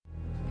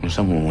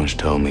someone once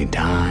told me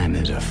time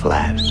is a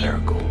flat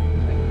circle.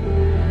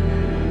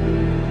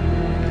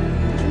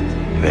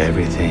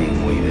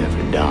 Everything we've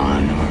ever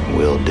done or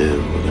will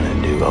do, we're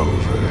gonna do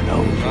over and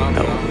over and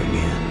over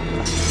again.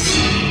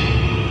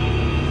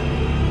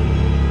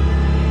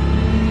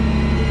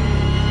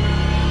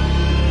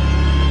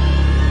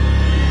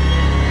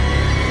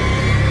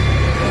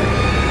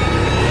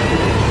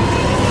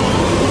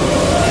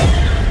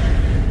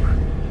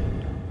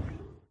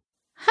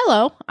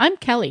 Hello, I'm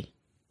Kelly.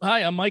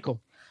 Hi, I'm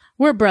Michael.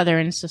 We're brother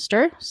and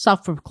sister,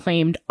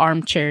 self-proclaimed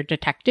armchair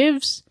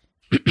detectives.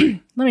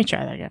 Let me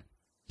try that again.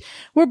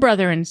 We're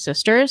brother and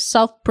sister,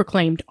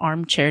 self-proclaimed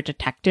armchair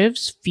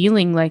detectives,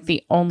 feeling like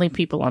the only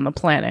people on the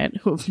planet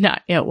who have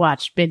not yet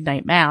watched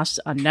Midnight Mass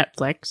on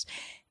Netflix,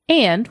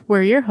 and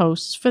we're your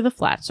hosts for the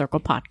Flat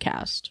Circle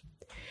podcast.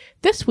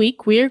 This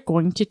week, we are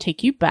going to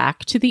take you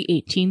back to the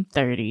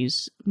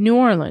 1830s, New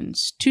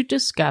Orleans, to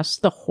discuss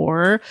the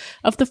horror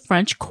of the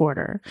French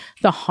Quarter,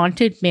 the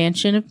haunted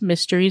mansion of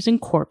mysteries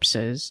and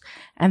corpses,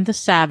 and the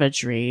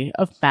savagery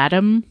of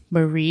Madame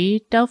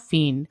Marie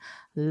Delphine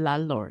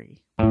Lalaurie.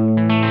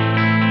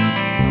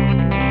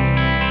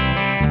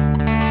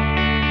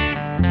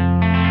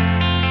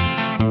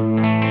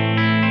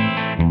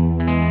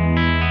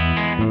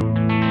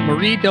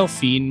 Marie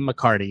Delphine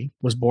McCarty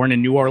was born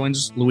in New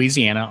Orleans,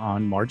 Louisiana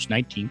on March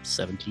 19,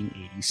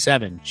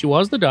 1787. She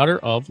was the daughter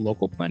of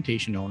local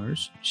plantation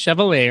owners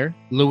Chevalier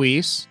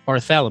Louis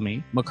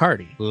Barthélemy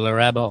McCarty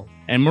Larabel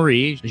and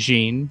Marie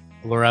Jeanne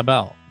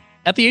Larabel.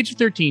 At the age of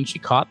 13, she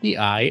caught the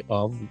eye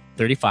of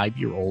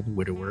 35-year-old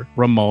widower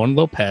Ramon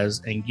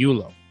Lopez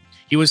Angulo.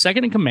 He was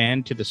second in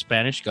command to the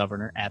Spanish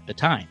governor at the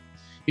time.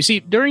 You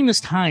see, during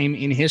this time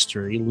in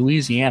history,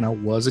 Louisiana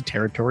was a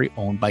territory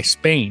owned by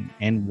Spain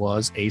and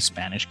was a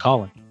Spanish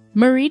colony.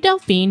 Marie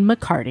Delphine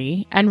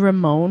McCarty and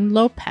Ramon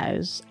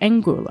Lopez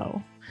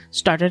Angulo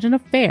started an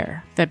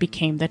affair that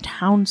became the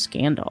town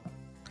scandal.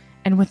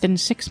 And within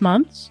 6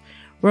 months,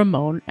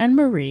 Ramon and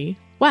Marie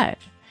wed.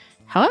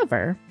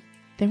 However,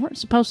 they weren't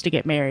supposed to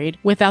get married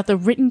without the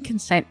written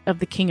consent of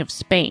the King of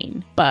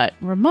Spain, but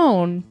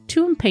Ramon,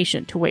 too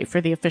impatient to wait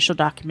for the official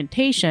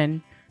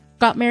documentation,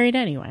 got married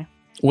anyway.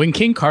 When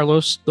King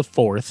Carlos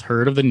IV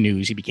heard of the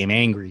news, he became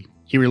angry.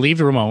 He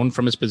relieved Ramon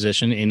from his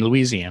position in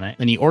Louisiana,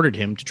 and he ordered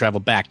him to travel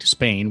back to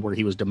Spain, where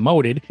he was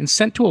demoted and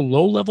sent to a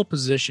low-level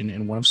position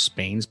in one of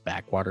Spain's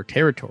backwater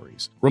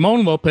territories.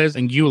 Ramon Lopez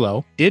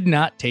Angulo did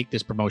not take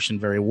this promotion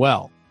very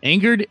well.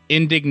 Angered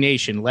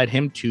indignation led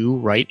him to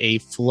write a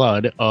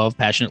flood of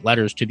passionate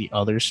letters to the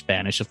other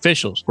Spanish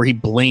officials, where he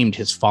blamed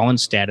his fallen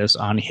status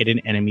on hidden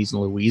enemies in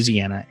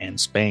Louisiana and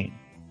Spain.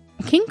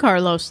 King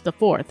Carlos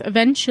IV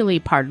eventually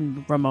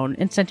pardoned Ramon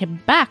and sent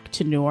him back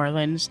to New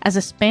Orleans as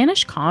a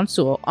Spanish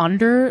consul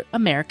under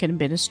American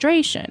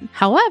administration.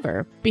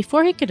 However,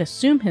 before he could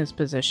assume his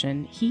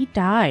position, he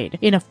died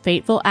in a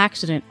fateful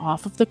accident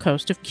off of the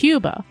coast of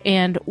Cuba,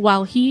 and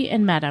while he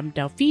and Madame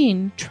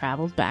Delphine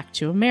traveled back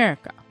to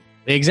America.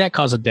 The exact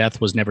cause of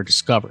death was never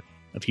discovered.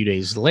 A few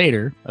days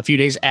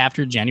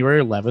after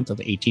January 11th of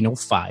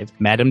 1805,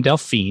 Madame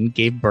Delphine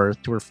gave birth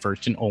to her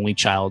first and only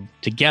child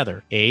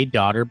together, a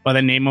daughter by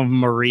the name of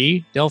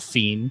Marie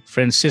Delphine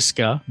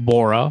Francisca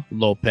Bora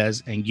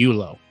Lopez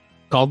Angulo,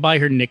 called by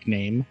her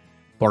nickname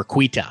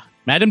Borquita.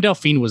 Madame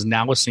Delphine was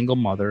now a single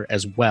mother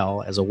as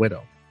well as a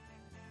widow.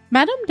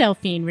 Madame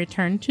Delphine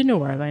returned to New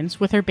Orleans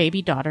with her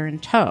baby daughter in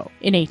tow.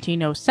 In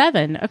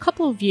 1807, a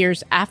couple of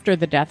years after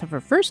the death of her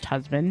first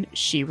husband,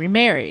 she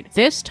remarried,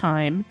 this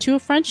time to a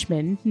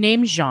Frenchman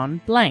named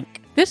Jean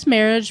Blanc. This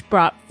marriage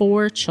brought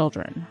 4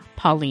 children: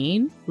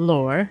 Pauline,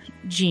 Laure,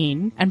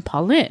 Jean, and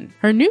Pauline.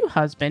 Her new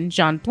husband,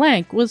 Jean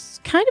Blanc, was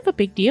kind of a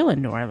big deal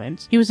in New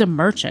Orleans. He was a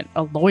merchant,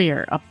 a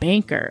lawyer, a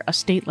banker, a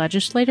state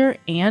legislator,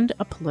 and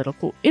a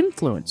political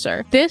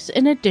influencer. This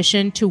in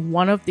addition to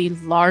one of the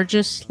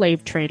largest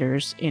slave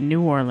traders in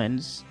New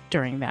Orleans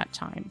during that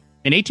time.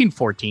 In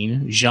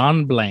 1814,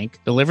 Jean Blanc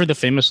delivered the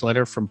famous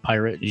letter from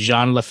pirate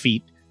Jean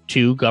Lafitte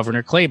to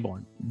Governor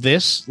Claiborne.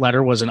 This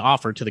letter was an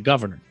offer to the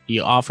governor. He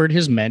offered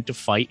his men to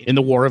fight in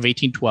the War of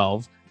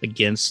 1812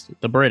 against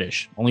the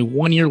British. Only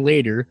 1 year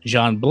later,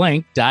 Jean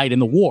Blanc died in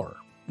the war.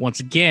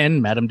 Once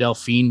again, Madame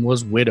Delphine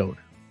was widowed.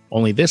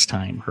 Only this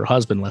time, her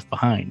husband left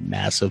behind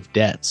massive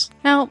debts.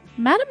 Now,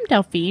 Madame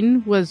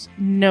Delphine was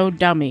no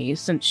dummy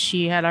since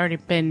she had already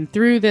been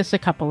through this a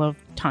couple of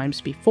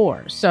times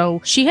before, so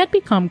she had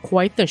become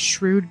quite the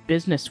shrewd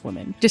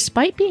businesswoman.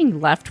 Despite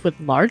being left with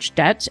large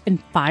debts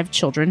and 5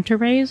 children to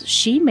raise,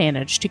 she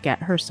managed to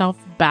get herself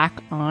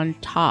back on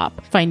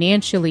top,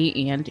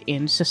 financially and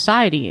in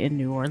society in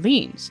New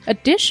Orleans.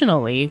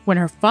 Additionally, when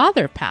her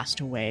father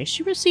passed away,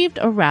 she received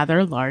a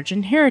rather large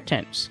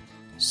inheritance.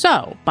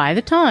 So, by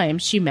the time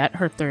she met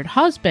her third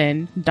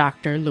husband,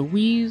 Dr.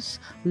 Louise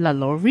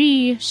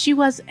Lalaurie, she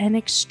was an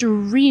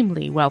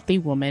extremely wealthy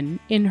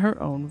woman in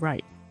her own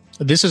right.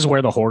 This is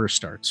where the horror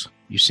starts.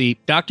 You see,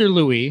 Dr.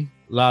 Louis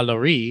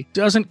Lalaurie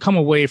doesn't come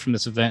away from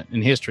this event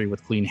in history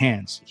with clean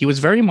hands. He was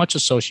very much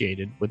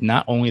associated with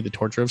not only the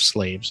torture of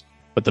slaves,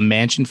 but the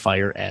mansion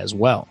fire as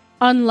well.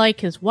 Unlike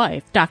his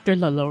wife, Dr.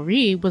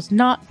 LaLaurie was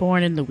not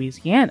born in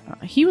Louisiana.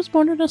 He was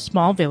born in a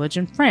small village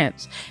in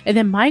France and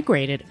then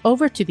migrated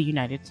over to the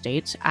United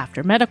States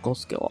after medical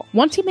school.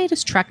 Once he made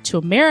his trek to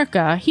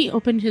America, he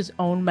opened his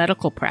own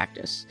medical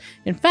practice.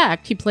 In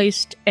fact, he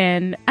placed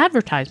an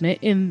advertisement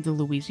in the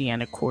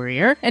Louisiana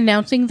Courier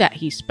announcing that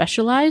he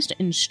specialized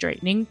in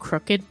straightening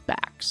crooked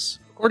backs.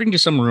 According to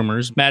some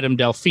rumors, Madame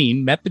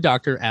Delphine met the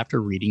doctor after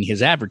reading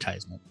his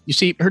advertisement. You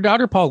see, her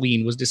daughter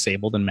Pauline was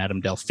disabled, and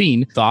Madame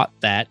Delphine thought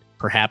that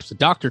perhaps the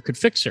doctor could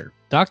fix her.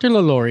 Dr.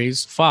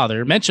 LaLaurie's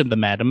father mentioned the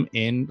madam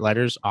in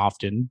letters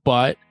often,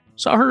 but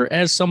saw her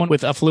as someone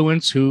with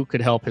affluence who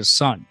could help his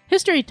son.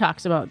 History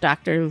talks about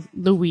Dr.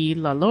 Louis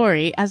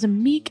LaLaurie as a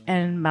meek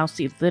and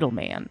mousy little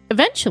man.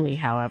 Eventually,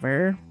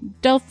 however,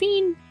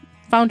 Delphine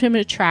found him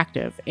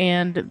attractive,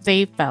 and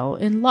they fell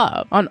in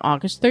love. On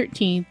August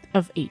 13th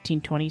of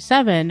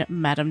 1827,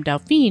 Madame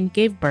Delphine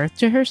gave birth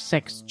to her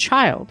sixth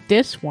child,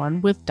 this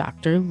one with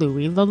Dr.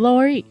 Louis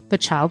LaLaurie. The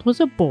child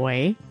was a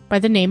boy by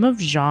the name of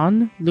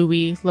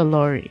Jean-Louis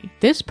LaLaurie.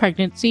 This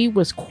pregnancy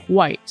was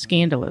quite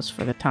scandalous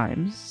for the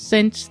times,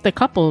 since the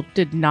couple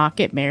did not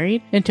get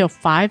married until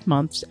 5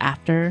 months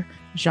after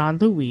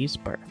Jean-Louis'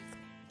 birth.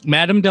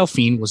 Madame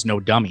Delphine was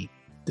no dummy.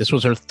 This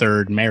was her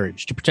third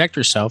marriage. To protect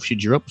herself, she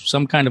drew up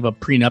some kind of a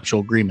prenuptial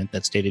agreement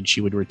that stated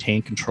she would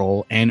retain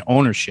control and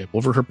ownership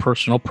over her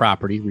personal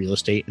property, real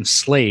estate, and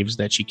slaves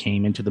that she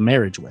came into the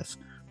marriage with.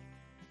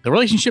 The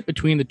relationship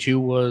between the two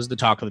was the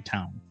talk of the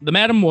town. The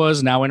madam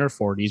was now in her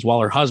 40s, while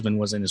her husband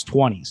was in his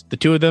 20s. The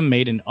two of them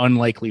made an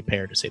unlikely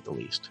pair, to say the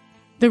least.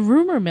 The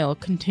rumor mill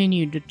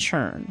continued to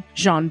churn.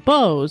 Jean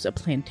Bose, a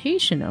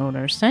plantation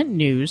owner, sent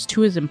news to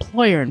his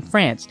employer in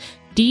France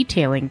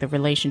detailing the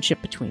relationship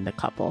between the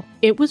couple.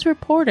 It was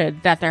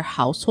reported that their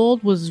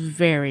household was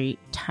very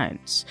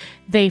tense.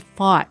 They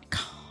fought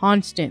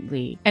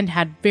constantly and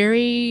had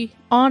very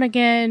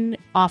on-again,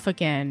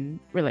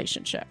 off-again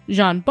relationship.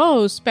 Jean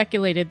Bose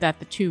speculated that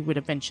the two would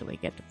eventually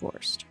get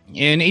divorced.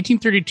 In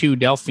 1832,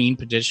 Delphine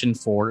petitioned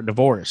for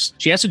divorce.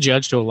 She asked a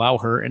judge to allow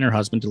her and her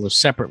husband to live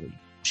separately.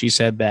 She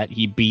said that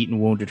he beat and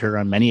wounded her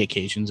on many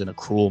occasions in a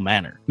cruel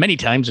manner, many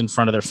times in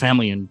front of their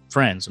family and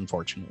friends,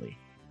 unfortunately.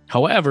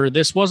 However,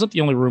 this wasn't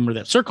the only rumor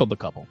that circled the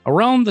couple.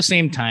 Around the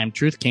same time,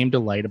 truth came to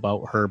light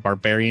about her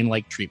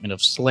barbarian-like treatment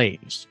of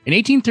slaves. In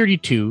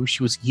 1832,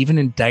 she was even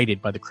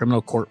indicted by the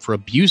criminal court for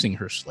abusing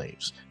her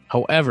slaves.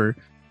 However,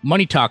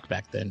 money talked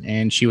back then,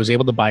 and she was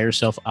able to buy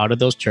herself out of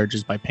those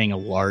charges by paying a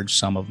large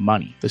sum of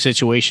money. The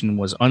situation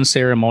was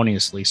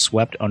unceremoniously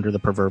swept under the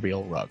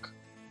proverbial rug.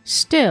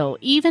 Still,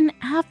 even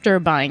after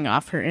buying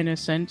off her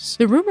innocence,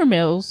 the rumor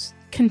mills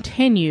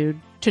continued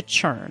to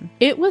churn.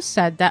 It was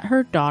said that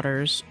her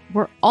daughters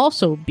were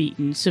also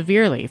beaten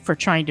severely for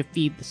trying to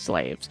feed the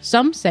slaves.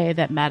 Some say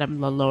that Madame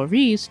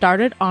LaLaurie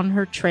started on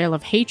her trail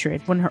of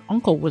hatred when her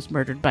uncle was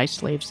murdered by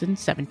slaves in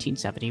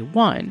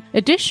 1771.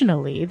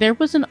 Additionally, there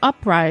was an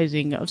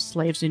uprising of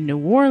slaves in New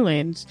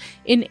Orleans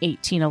in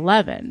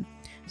 1811.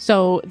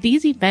 So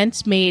these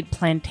events made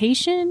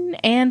plantation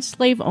and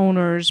slave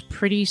owners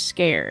pretty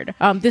scared.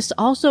 This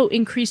also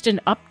increased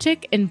an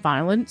uptick in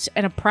violence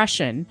and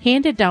oppression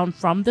handed down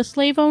from the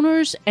slave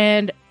owners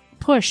and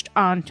pushed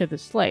onto the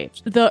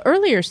slaves. The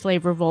earlier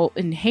slave revolt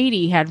in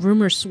Haiti had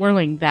rumors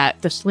swirling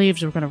that the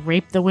slaves were going to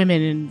rape the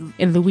women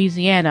in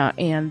Louisiana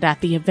and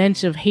that the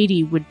events of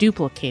Haiti would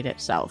duplicate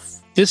itself.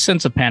 This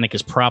sense of panic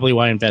is probably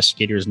why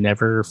investigators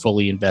never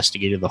fully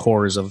investigated the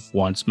horrors of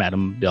once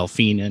Madame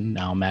Delphine and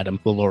now Madame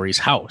LaLaurie's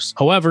house.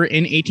 However,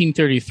 in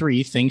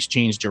 1833, things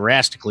changed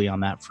drastically on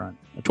that front.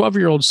 A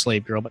 12-year-old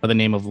slave girl by the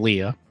name of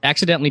Leah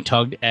accidentally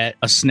tugged at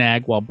a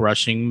snag while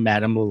brushing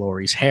Madame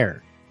LaLaurie's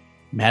hair.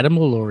 Madame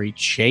LaLaurie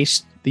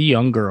chased the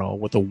young girl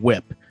with a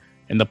whip,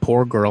 and the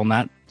poor girl,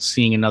 not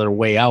seeing another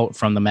way out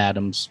from the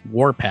madam's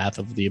warpath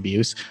of the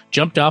abuse,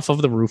 jumped off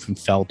of the roof and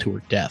fell to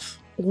her death.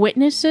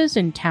 Witnesses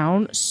in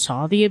town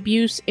saw the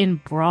abuse in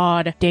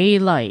broad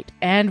daylight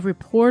and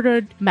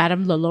reported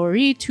Madame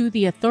LaLaurie to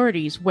the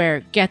authorities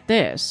where, get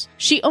this,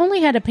 she only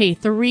had to pay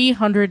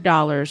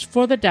 $300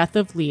 for the death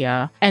of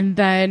Leah and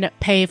then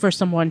pay for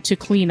someone to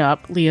clean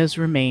up Leah's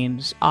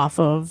remains off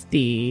of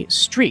the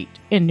street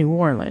in New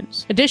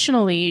Orleans.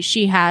 Additionally,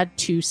 she had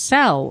to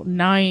sell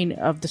 9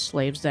 of the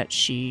slaves that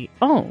she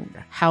owned.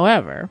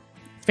 However,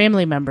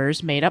 family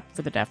members made up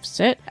for the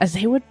deficit as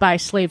they would buy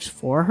slaves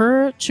for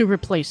her to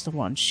replace the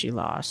ones she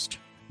lost.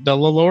 The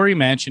LaLaurie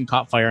mansion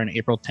caught fire on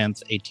April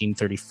 10th,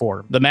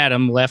 1834. The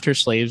madam left her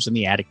slaves in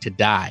the attic to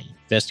die.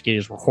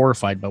 Investigators were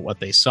horrified by what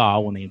they saw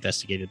when they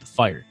investigated the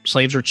fire.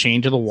 Slaves were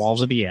chained to the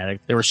walls of the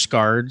attic. They were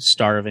scarred,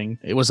 starving.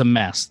 It was a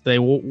mess. They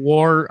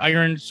wore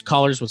iron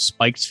collars with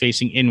spikes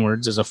facing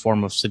inwards as a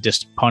form of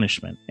sadistic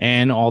punishment.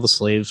 And all the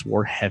slaves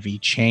wore heavy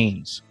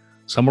chains.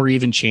 Some were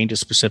even chained to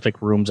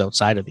specific rooms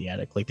outside of the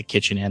attic, like the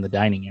kitchen and the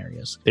dining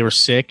areas. They were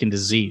sick and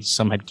diseased.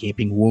 Some had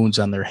gaping wounds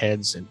on their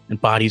heads, and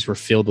bodies were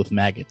filled with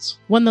maggots.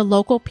 When the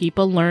local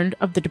people learned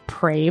of the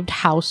depraved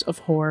house of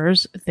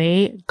horrors,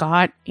 they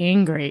got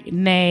angry.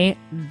 Nay,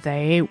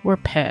 they were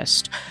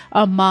pissed.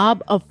 A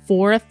mob of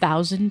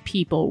 4,000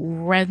 people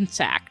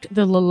ransacked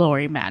the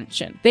LaLaurie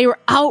mansion. They were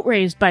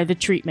outraged by the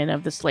treatment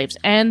of the slaves,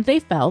 and they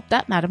felt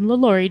that Madame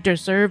LaLaurie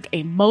deserved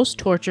a most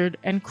tortured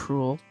and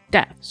cruel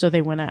death, so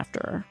they went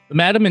after her.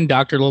 Madame and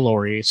Dr.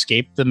 LaLaurie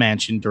escaped the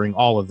mansion during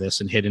all of this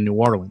and hid in New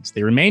Orleans.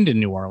 They remained in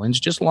New Orleans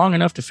just long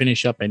enough to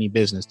finish up any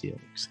business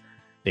dealings.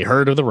 They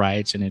heard of the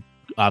riots, and it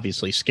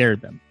obviously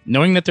scared them.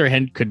 Knowing that their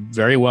head could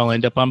very well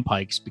end up on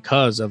pikes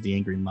because of the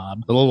angry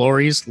mob, the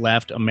LaLauries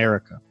left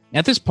America.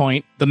 At this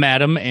point, the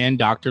Madame and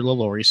Dr.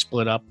 LaLaurie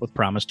split up with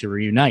promise to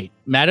reunite.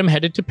 Madame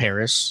headed to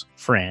Paris,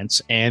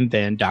 France, and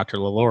then Dr.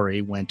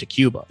 LaLaurie went to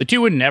Cuba. The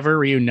two would never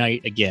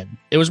reunite again.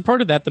 It was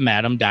reported that the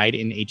Madame died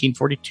in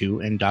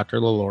 1842 and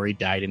Dr. LaLaurie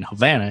died in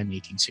Havana in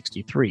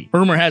 1863.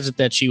 Rumor has it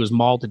that she was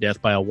mauled to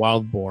death by a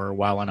wild boar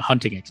while on a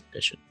hunting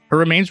expedition. Her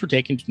remains were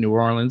taken to New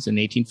Orleans in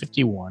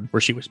 1851, where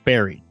she was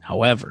buried.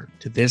 However,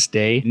 to this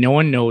day, no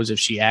one knows if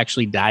she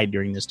actually died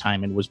during this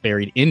time and was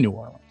buried in New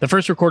Orleans. The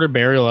first recorded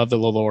burial of the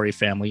LaLaurie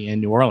family in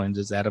New Orleans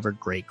is that of her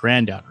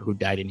great-granddaughter, who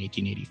died in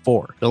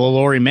 1884. The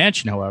LaLaurie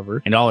mansion,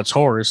 however, and all its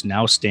horrors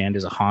now stand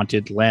as a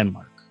haunted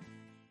landmark.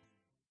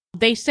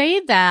 They say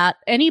that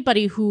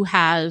anybody who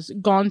has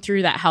gone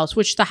through that house,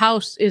 which the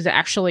house is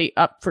actually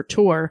up for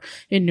tour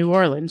in New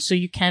Orleans, so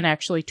you can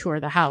actually tour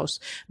the house.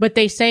 But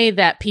they say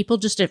that people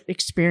just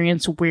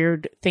experience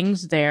weird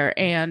things there.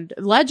 And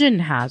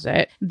legend has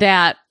it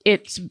that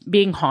it's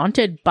being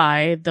haunted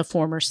by the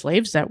former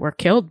slaves that were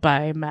killed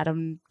by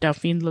Madame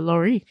Delphine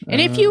LaLaurie. And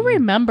if you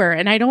remember,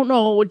 and I don't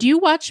know, do you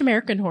watch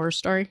American Horror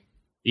Story?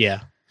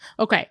 Yeah.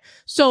 Okay,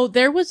 so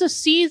there was a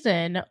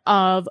season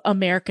of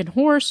American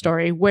Horror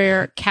Story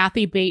where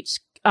Kathy Bates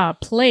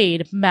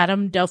played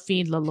Madame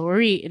Delphine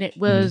LaLaurie, and it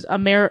was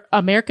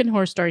American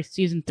Horror Story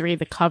season 3,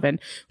 The Coven,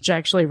 which I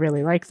actually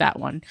really like that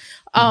one.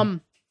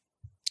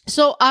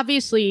 So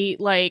obviously,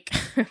 like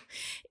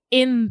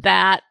in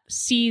that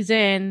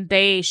season,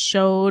 they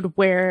showed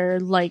where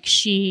like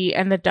she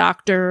and the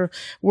doctor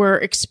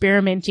were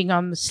experimenting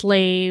on the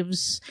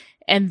slaves.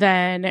 And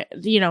then,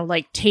 you know,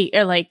 like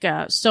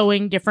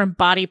sewing different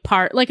body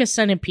part, like a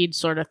centipede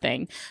sort of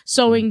thing,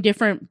 sewing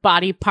different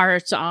body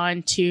parts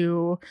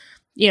onto,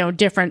 you know,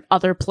 different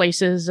other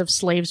places of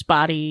slaves'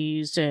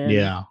 bodies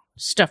and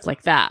stuff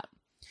like that.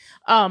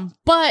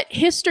 But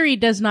history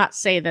does not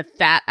say that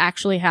that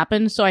actually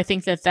happened. So I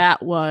think that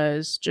that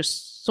was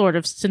just sort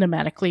of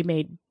cinematically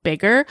made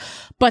bigger,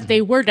 but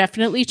they were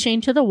definitely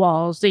chained to the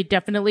walls. They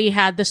definitely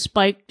had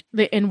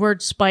the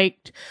inward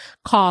spiked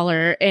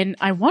collar. And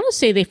I want to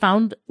say they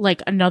found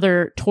like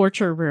another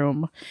torture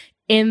room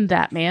in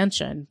that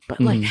mansion, but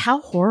like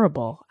how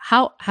horrible,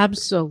 how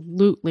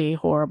absolutely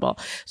horrible.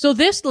 So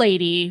this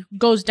lady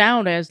goes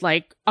down as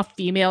like a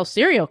female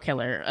serial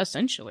killer,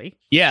 essentially.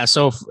 Yeah.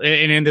 So,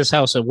 and in this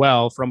house as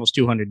well, for almost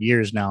 200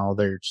 years now,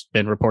 there's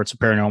been reports of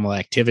paranormal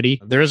activity.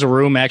 There is a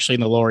room actually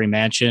in the LaLaurie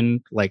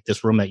mansion, like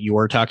this room that you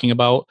were talking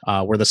about,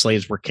 where the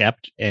slaves were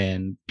kept,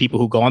 and people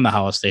who go in the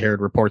house, they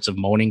heard reports of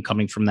moaning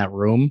coming from that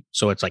room.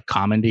 So it's like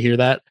common to hear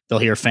that. They'll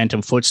hear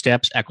phantom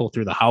footsteps echo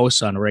through the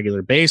house on a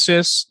regular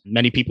basis.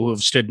 Many people who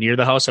have stood near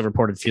the house have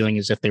reported feeling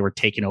as if they were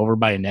taken over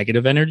by a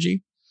negative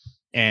energy.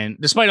 And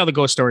despite all the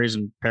ghost stories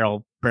and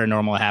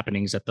paranormal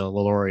happenings at the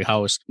LaLaurie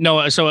house,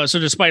 so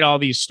despite all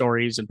these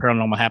stories and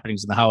paranormal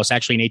happenings in the house,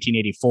 actually in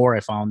 1884, I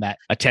found that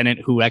a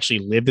tenant who actually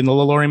lived in the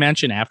LaLaurie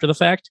mansion after the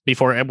fact,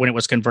 when it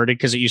was converted,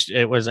 because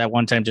it was at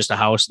one time just a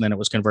house and then it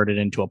was converted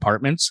into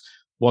apartments.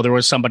 Well, there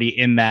was somebody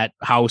in that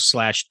house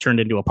 /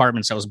 turned into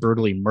apartments that was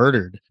brutally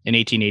murdered in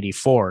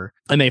 1884.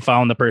 And they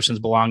found the person's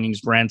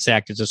belongings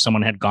ransacked as if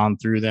someone had gone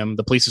through them.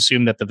 The police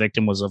assumed that the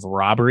victim was of a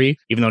robbery,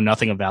 even though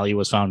nothing of value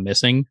was found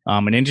missing.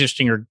 An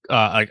interesting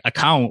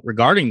account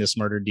regarding this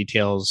murder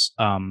details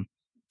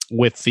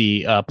with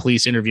the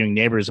police interviewing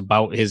neighbors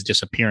about his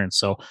disappearance.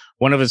 So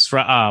one of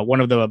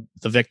the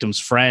victim's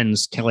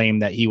friends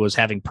claimed that he was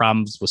having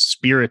problems with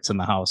spirits in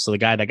the house. So the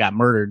guy that got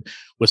murdered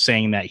was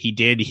saying that he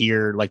did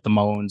hear like the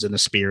moans and the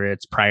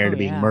spirits prior to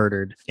being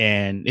murdered.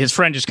 And his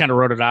friend just kind of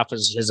wrote it off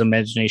as his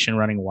imagination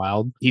running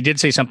wild. He did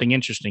say something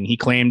interesting. He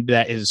claimed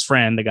that his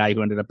friend, the guy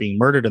who ended up being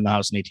murdered in the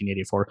house in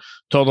 1884,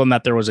 told him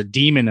that there was a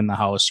demon in the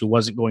house who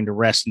wasn't going to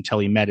rest until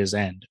he met his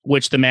end,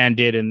 which the man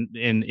did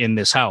in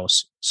this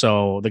house.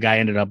 So the guy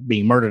ended up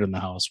being murdered in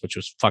the house, which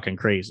was fucking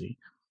crazy.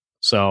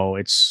 So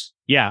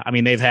I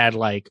mean, they've had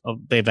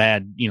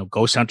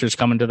ghost hunters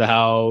come into the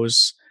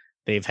house.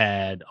 They've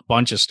had a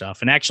bunch of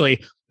stuff. And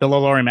actually, the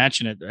LaLaurie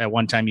mansion at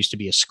one time used to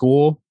be a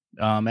school.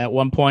 at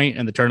one point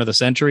in the turn of the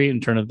century, in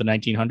turn of the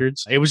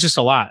 1900s. It was just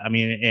a lot. I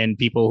mean, and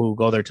people who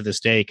go there to this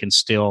day can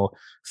still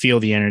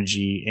feel the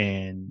energy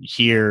and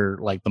hear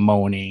like the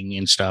moaning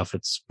and stuff.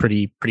 It's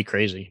pretty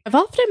crazy. I've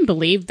often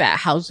believed that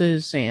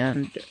houses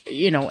and,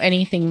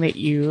 anything that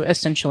you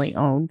essentially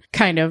own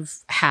kind of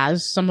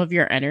has some of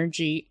your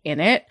energy in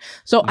it.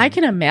 So I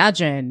can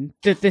imagine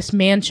that this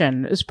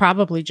mansion is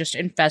probably just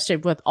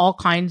infested with all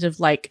kinds of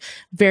like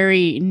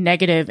very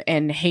negative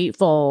and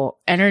hateful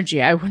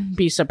energy. I wouldn't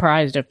be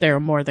surprised if there were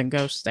more than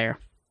ghosts there.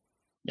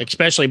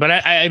 Especially, but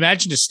I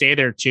imagine to stay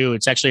there too.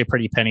 It's actually a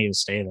pretty penny to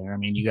stay there. I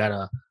mean, you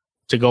gotta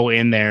to go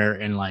in there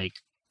and like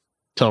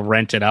to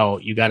rent it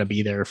out. You got to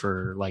be there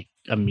for like.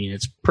 I mean,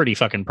 it's pretty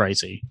fucking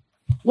pricey.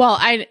 Well,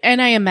 I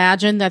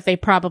imagine that they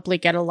probably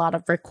get a lot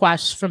of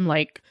requests from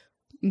like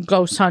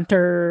ghost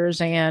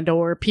hunters and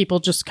or people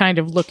just kind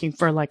of looking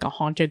for like a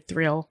haunted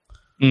thrill.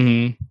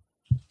 Mm-hmm.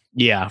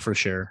 Yeah, for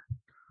sure.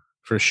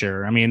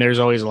 I mean, there's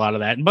always a lot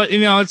of that, but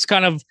it's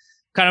kind of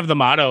the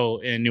motto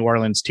in New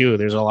Orleans too.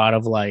 There's a lot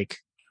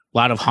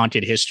of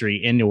haunted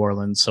history in New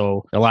Orleans.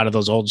 So a lot of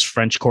those old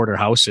French Quarter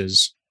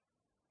houses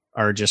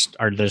are just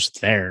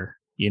there.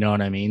 You know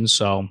what I mean?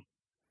 So,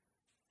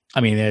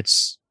 I mean,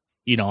 it's,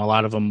 a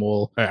lot of them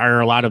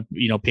are a lot of,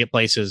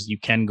 places you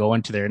can go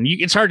into there. And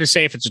it's hard to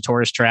say if it's a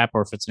tourist trap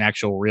or if it's an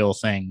actual real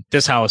thing.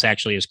 This house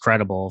actually is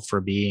credible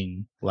for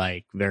being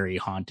like very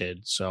haunted.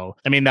 So,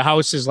 I mean, the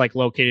house is like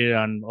located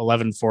on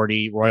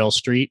 1140 Royal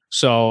Street.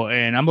 So,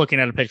 and I'm looking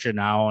at a picture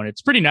now and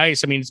it's pretty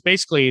nice. I mean, it's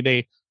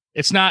basically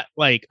it's not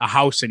like a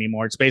house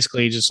anymore. It's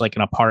basically just like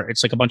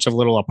it's like a bunch of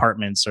little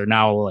apartments or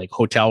now like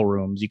hotel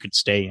rooms you could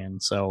stay in.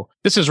 So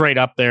this is right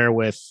up there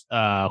with,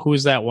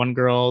 who's that one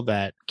girl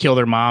that killed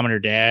her mom and her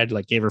dad,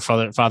 like gave her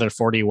father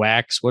 40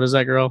 whacks. What is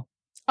that girl?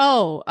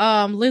 Oh,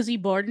 Lizzie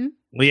Borden.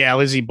 Yeah,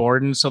 Lizzie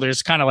Borden. So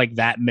there's kind of like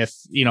that myth,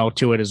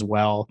 to it as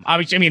well.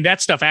 I mean,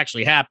 that stuff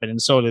actually happened.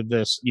 And so did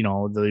this,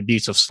 the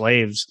abuse of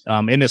slaves,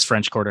 in this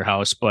French Quarter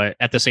house. But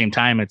at the same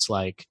time, it's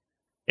like,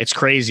 it's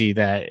crazy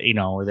that,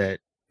 that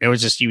it was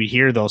just, you would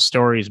hear those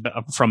stories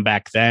from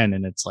back then.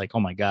 And it's like, oh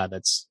my God,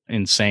 that's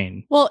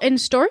insane. Well, in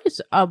stories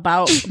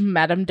about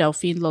Madame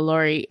Delphine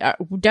Lalaurie,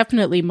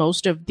 definitely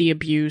most of the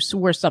abuse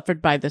were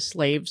suffered by the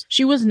slaves.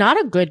 She was not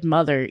a good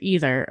mother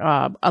either.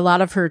 A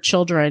lot of her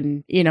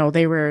children,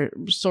 they were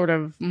sort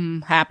of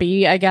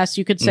happy, I guess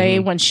you could say,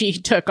 when she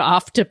took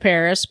off to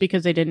Paris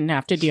because they didn't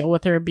have to deal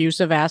with her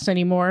abusive ass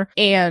anymore.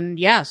 And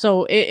yeah,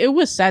 so it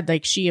was said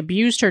like she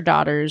abused her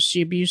daughters,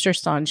 she abused her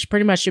son, she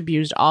pretty much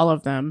abused all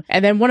of them.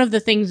 And then one of the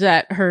things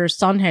that her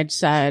son had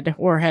said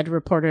or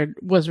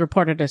was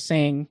reported as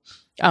saying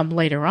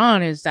later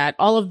on is that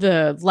all of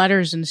the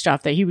letters and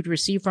stuff that he would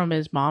receive from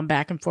his mom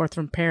back and forth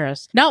from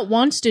Paris, not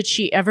once did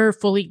she ever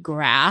fully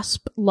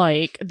grasp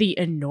like the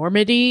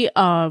enormity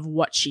of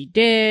what she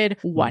did,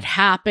 what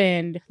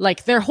happened,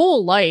 like their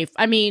whole life.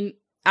 I mean,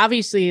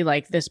 obviously,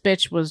 like, this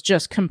bitch was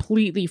just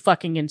completely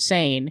fucking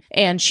insane.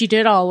 And she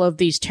did all of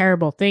these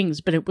terrible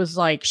things, but it was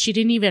like she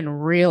didn't even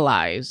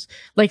realize,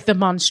 like, the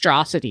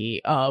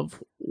monstrosity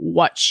of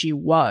what she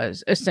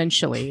was,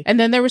 essentially. And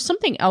then there was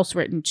something else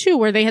written, too,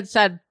 where they had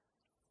said,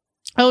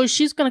 oh,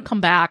 she's going to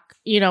come back,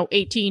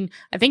 18.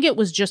 I think it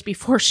was just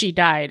before she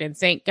died. And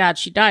thank God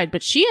she died.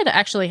 But she had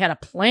actually had a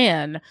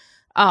plan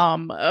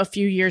a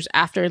few years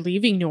after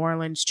leaving New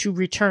Orleans to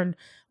return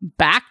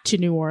back to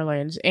New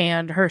Orleans,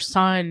 and her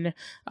son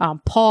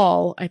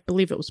Paul, I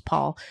believe it was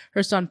Paul,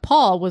 her son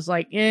Paul was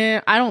like,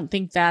 I don't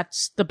think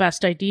that's the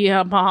best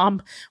idea,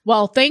 Mom.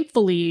 Well,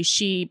 thankfully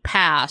she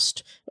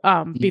passed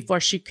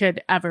before she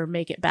could ever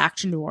make it back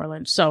to New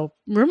Orleans. So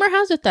rumor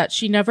has it that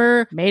she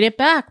never made it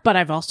back, but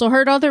I've also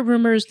heard other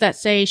rumors that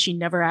say she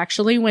never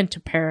actually went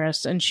to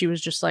Paris and she was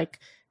just like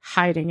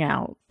hiding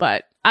out.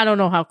 But I don't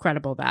know how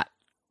credible that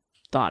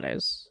thought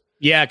is.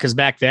 Yeah, because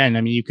back then,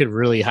 I mean, you could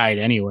really hide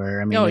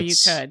anywhere. I mean, you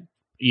could.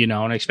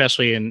 And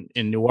especially in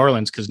New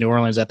Orleans, because New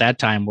Orleans at that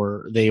time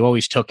they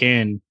always took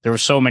in, there were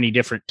so many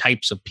different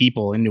types of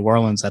people in New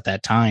Orleans at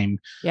that time.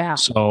 Yeah.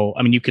 So,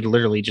 I mean, you could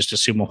literally just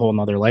assume a whole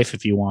nother life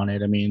if you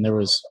wanted. I mean, there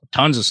was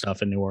tons of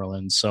stuff in New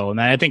Orleans. So,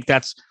 and I think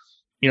that's,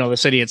 the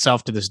city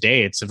itself to this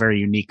day, it's a very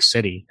unique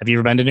city. Have you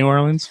ever been to New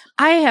Orleans?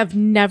 I have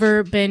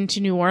never been to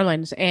New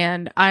Orleans,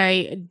 and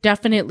I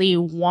definitely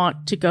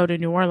want to go to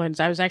New Orleans.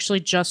 I was actually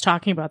just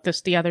talking about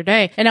this the other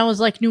day, and I was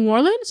like, New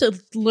Orleans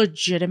is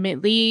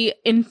legitimately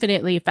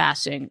infinitely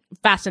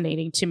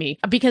fascinating to me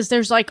because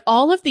there's like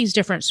all of these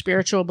different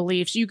spiritual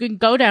beliefs. You can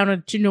go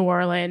down to New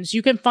Orleans,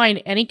 you can find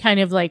any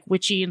kind of like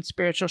witchy and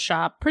spiritual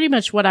shop, pretty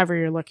much whatever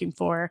you're looking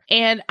for.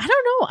 And I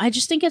don't know, I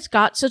just think it's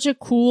got such a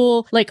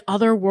cool, like,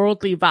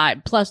 otherworldly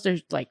vibe. Plus,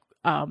 there's like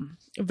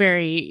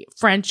very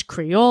French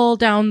Creole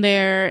down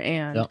there,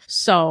 and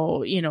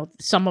so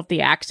some of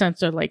the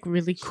accents are like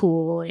really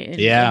cool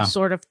and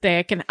sort of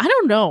thick. And I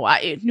don't know,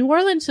 New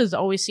Orleans has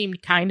always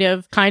seemed kind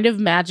of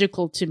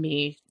magical to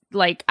me.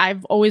 Like,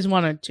 I've always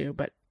wanted to,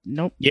 but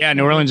nope. Yeah,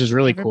 New Orleans is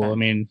really cool. I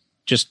mean,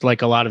 just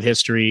like a lot of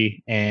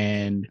history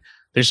and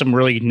there's some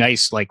really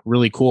nice, like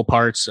really cool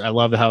parts. I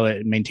love how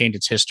it maintained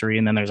its history.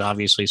 And then there's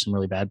obviously some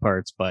really bad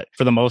parts, but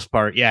for the most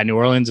part, yeah, New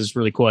Orleans is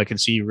really cool. I can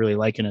see you really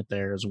liking it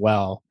there as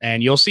well.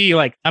 And you'll see,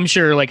 like, I'm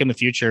sure like in the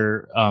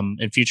future,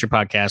 in future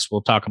podcasts,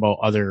 we'll talk about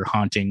other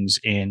hauntings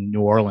in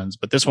New Orleans,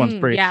 but this one's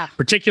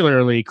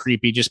particularly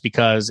creepy just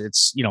because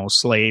it's, you know,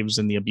 slaves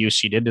and the abuse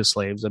she did to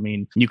slaves. I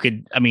mean,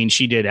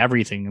 she did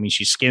everything. I mean,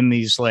 she skinned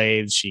these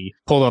slaves. She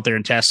pulled out their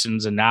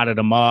intestines and knotted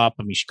them up.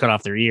 I mean, she cut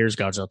off their ears,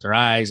 gouged out their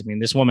eyes. I mean,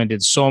 this woman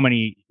did so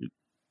many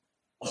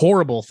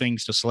horrible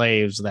things to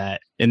slaves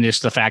that, and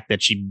just the fact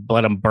that she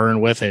let them burn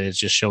with it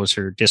just shows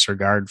her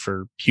disregard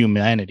for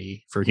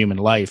humanity, for human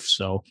life.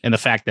 So, and the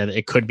fact that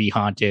it could be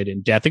haunted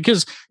and death,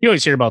 because you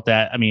always hear about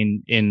that. I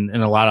mean, in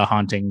a lot of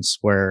hauntings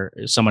where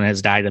someone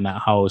has died in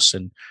that house,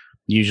 and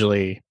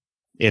usually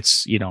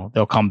it's, you know,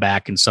 they'll come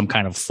back in some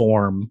kind of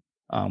form,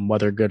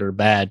 whether good or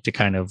bad, to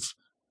kind of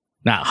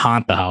not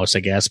haunt the house, I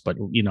guess, but,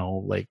 you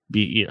know, like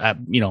be,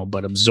 you know,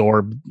 but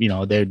absorb, you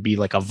know, there'd be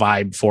like a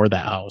vibe for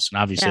that house.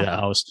 And obviously that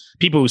house,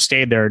 people who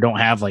stayed there don't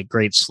have like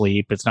great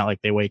sleep. It's not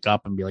like they wake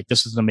up and be like,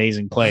 this is an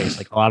amazing place.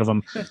 Like a lot of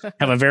them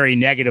have a very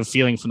negative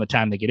feeling from the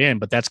time they get in,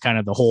 but that's kind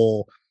of the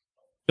whole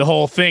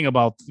thing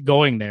about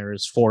going there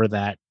is for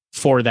that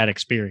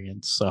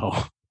experience. So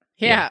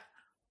yeah,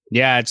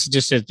 it's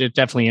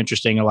definitely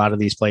interesting. A lot of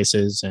these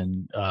places.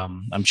 And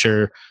I'm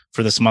sure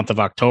for this month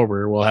of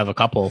October, we'll have a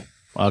couple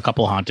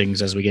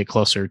hauntings as we get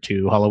closer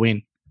to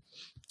Halloween.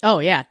 Oh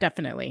yeah,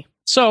 definitely.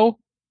 So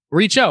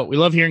reach out. We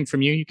love hearing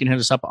from you. You can hit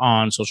us up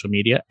on social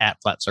media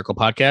at Flat Circle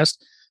Podcast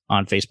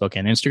on Facebook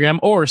and Instagram,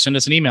 or send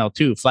us an email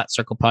to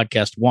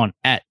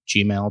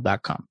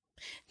flatcirclepodcast1@gmail.com.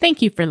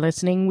 Thank you for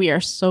listening. We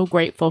are so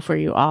grateful for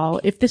you all.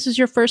 If this is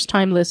your first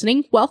time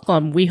listening,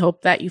 welcome. We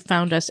hope that you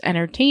found us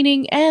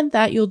entertaining and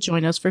that you'll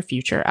join us for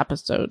future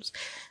episodes.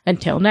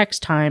 Until next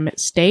time,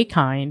 stay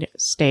kind,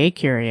 stay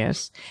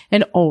curious,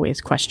 and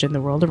always question the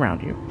world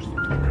around you.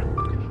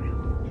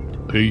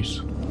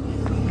 Peace.